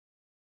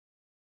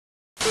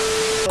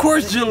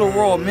course Jilla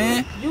raw,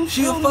 man.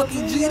 She a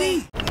fucking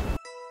GD.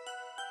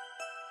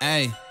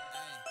 Hey,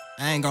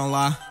 I ain't gonna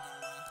lie.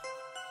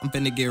 I'm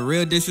finna get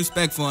real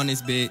disrespectful on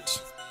this bitch.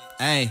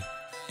 Hey,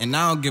 and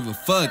I don't give a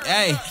fuck.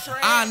 Hey,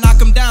 I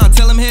knock him down,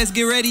 tell him heads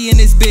get ready in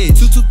this bitch.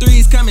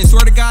 223's coming,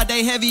 swear to God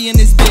they heavy in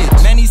this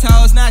bitch. Man, these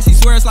hoes nasty,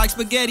 swear it's like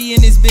spaghetti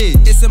in this bitch.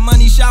 It's a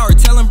money shower,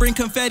 tell him bring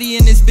confetti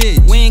in this bitch.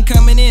 We ain't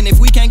coming in if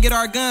we can't get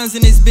our guns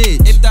in this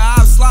bitch. If the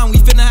ops slime, we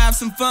finna have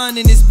some fun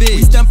in this bitch.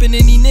 We stumping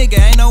any nigga,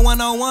 ain't no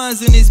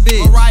one-on-ones in this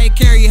bitch. Mariah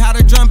Carey, how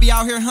the drum be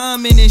out here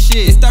humming and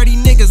shit. It's 30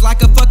 niggas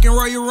like a fucking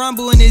Royal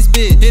Rumble in this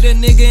bitch. Hit a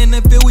nigga in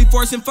the field, we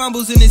forcing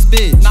fumbles in this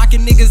bitch.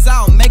 Knocking niggas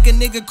out, make a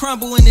nigga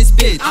crumble in this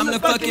bitch. I'm the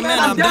fucking man,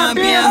 I'm done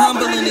being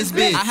humble in this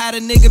bitch. I had a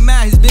nigga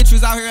mad, his bitch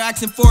was out here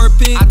asking for a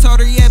pic. I told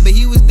her yeah, but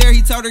he was there,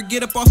 he told her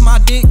get up off my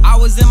dick. I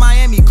was in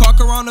Miami, caught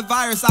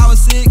coronavirus, I was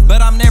sick,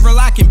 but I'm never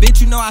lacking,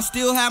 bitch, you know I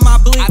still have my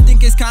blick. I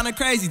think it's kinda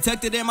crazy,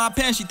 tucked it in my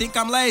pants, she think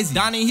I'm lazy.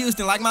 Donnie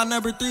Houston like my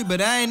number 3,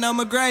 but I ain't no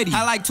McGrady.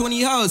 Had like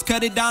 20 hoes,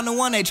 cut it down to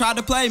 1, they tried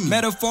to play me.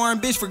 Met a foreign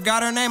bitch,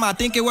 forgot her name, I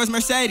think it was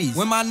Mercedes.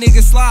 When my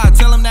niggas slide,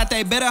 tell them that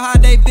they better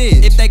hide they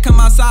bitch. If they come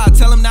outside,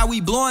 tell them that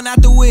we blowing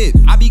out the whip.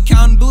 I be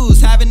counting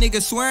blues, having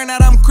niggas swearing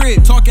that I'm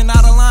crib. Talking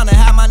out of line,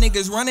 have my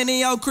niggas running in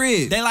your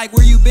crib. They like,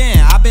 where you been?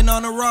 I been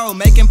on the road,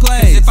 making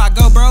plays. If I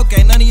go broke,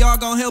 ain't none of y'all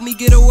gon' help me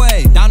get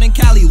away. Down in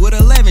Cali with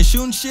 11,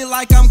 shooting shit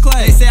like I'm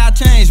Clay. They say I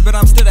changed, but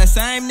I'm still that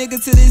same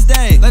nigga to this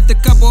day. Left a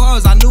couple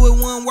hoes, I knew it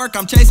wouldn't work,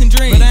 I'm chasing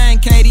dreams. But I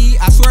ain't KD,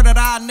 I swear that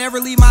I'd never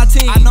leave my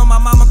team. I know my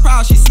mama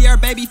proud, she see her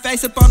baby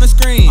face up on the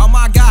screen. Oh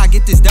my God,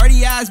 get this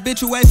dirty ass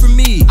bitch away from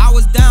me. I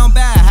was down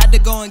bad, had to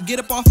go and get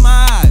up off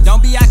my eyes.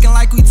 Don't be acting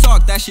like we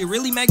talk, that shit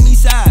really make me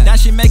sad. That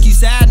shit make you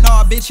sad?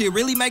 Nah, bitch, it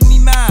really make me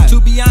mad. To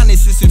be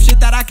honest, it's some shit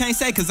that I can't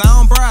say cause I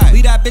don't brag.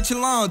 Leave that bitch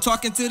alone,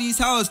 talking to these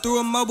hoes through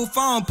a mobile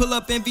phone. Pull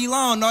up in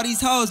V-Long, all these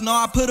hoes know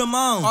I put them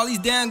on. All these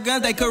damn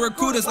guns, they could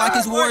recruit us like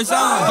it's war zone.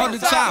 Hold the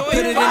chop, put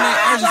it in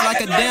their ears just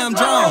like a damn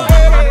drone.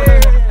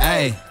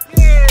 Hey,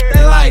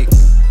 they like,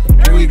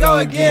 here we go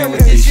again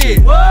with this shit.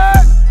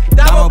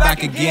 DOMO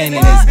back again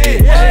in this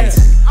bitch. Hey,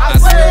 I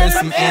swear there's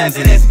some M's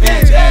in this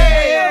bitch.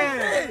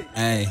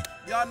 Hey,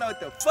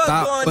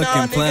 stop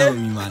fucking playing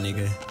with me, my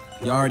nigga.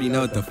 You already know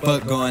what the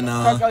fuck going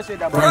on.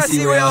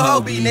 Brusty real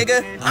Hobie,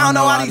 nigga. I don't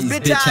know why these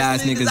bitch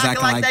ass niggas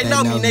acting like they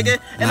know me, nigga.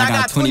 And I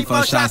got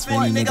 24 shots for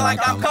any nigga like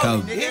I'm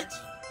Kobe.